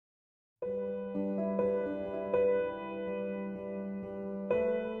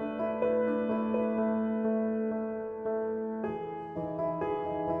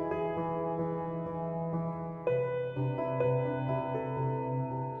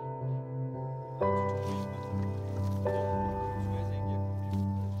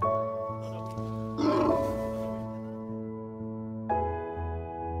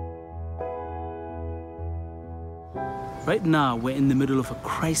Right now, we're in the middle of a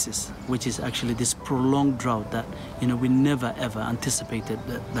crisis, which is actually this prolonged drought that, we never ever anticipated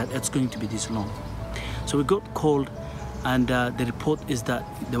that it's going to be this long. So we got called, and the report is that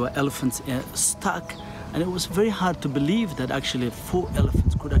there were elephants stuck, and it was very hard to believe that actually 4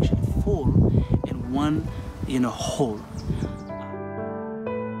 elephants could actually fall in one, hole.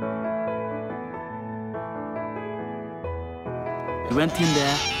 We went in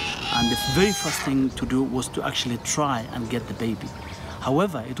there, and the very first thing to do was to actually try and get the baby.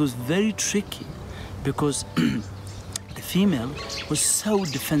 However, it was very tricky because the female was so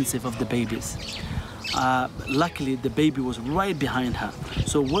defensive of the babies. Luckily, the baby was right behind her.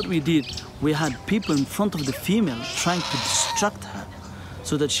 So what we did, we had people in front of the female trying to distract her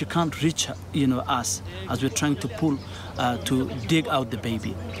so that she can't reach, us as we're trying to pull, to dig out the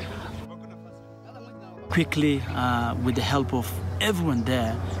baby. Quickly, with the help of everyone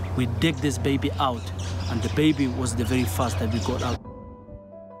there, we dig this baby out, and the baby was the very first that we got out.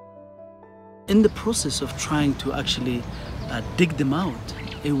 In the process of trying to actually dig them out,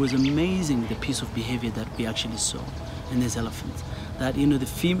 it was amazing the piece of behavior that we actually saw in these elephants. That, the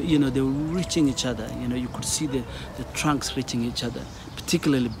female, they were reaching each other. You could see the trunks reaching each other,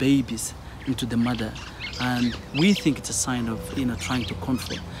 particularly babies into the mother. And we think it's a sign of, trying to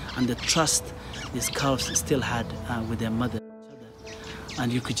comfort and the trust these calves still had with their mother.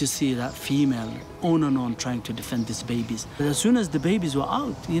 And you could just see that female on and on trying to defend these babies. But as soon as the babies were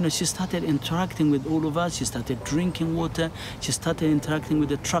out, she started interacting with all of us. She started drinking water. She started interacting with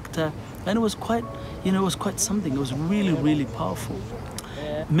the tractor. And it was quite, something. It was really, really powerful.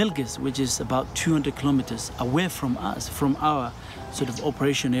 Milgis, which is about 200 kilometers away from us, from our sort of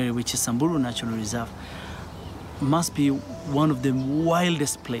operation area, which is Samburu Natural Reserve, must be one of the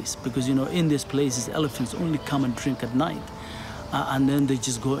wildest places because, in this places, elephants only come and drink at night. And then they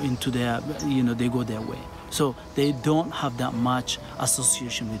just go into their, they go their way. So they don't have that much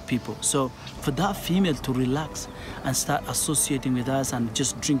association with people. So for that female to relax and start associating with us and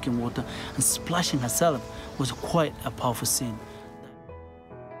just drinking water and splashing herself was quite a powerful scene.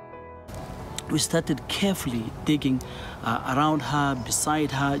 We started carefully digging around her,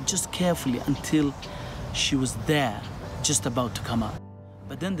 beside her, just carefully until she was there, just about to come out.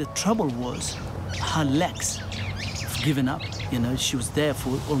 But then the trouble was her legs given up. She was there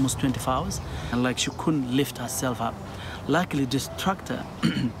for almost 24 hours and she couldn't lift herself up. Luckily, this tractor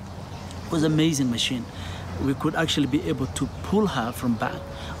was an amazing machine. We could actually be able to pull her from back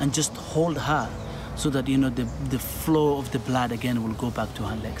and just hold her so that, the flow of the blood again will go back to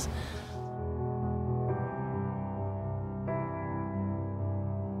her legs.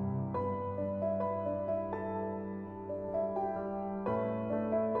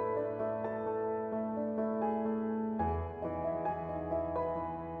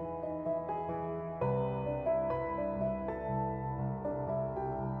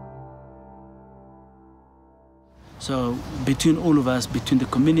 So between all of us, between the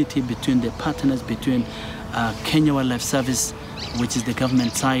community, between the partners, between Kenya Wildlife Service, which is the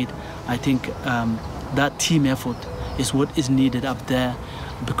government side, I think that team effort is what is needed up there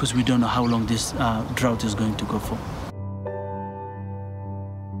because we don't know how long this drought is going to go for.